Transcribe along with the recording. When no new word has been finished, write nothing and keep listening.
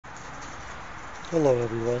Hello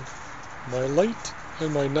everyone. My light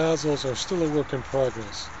and my nozzles are still a work in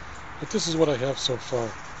progress, but this is what I have so far.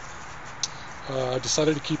 I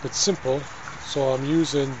decided to keep it simple, so I'm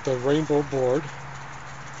using the rainbow board,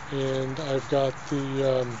 and I've got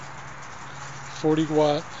the 40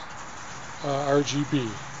 watt RGB.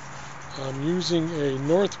 I'm using a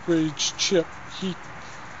Northbridge chip heat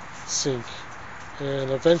sink,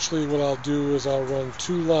 and eventually what I'll do is I'll run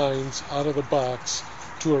 2 lines out of the box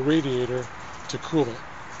to a radiator to cool it.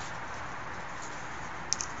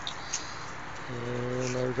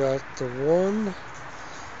 And I've got the one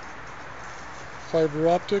fiber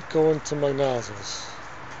optic going to my nozzles.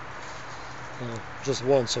 Just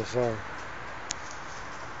one so far.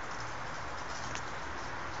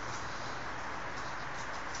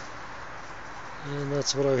 And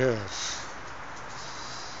that's what I have.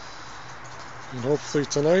 And hopefully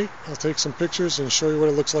tonight I'll take some pictures and show you what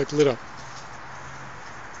it looks like lit up.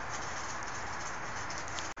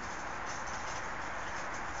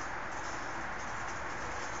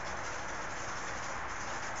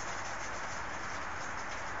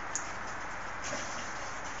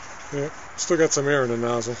 Yeah, still got some air in the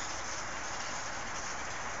nozzle.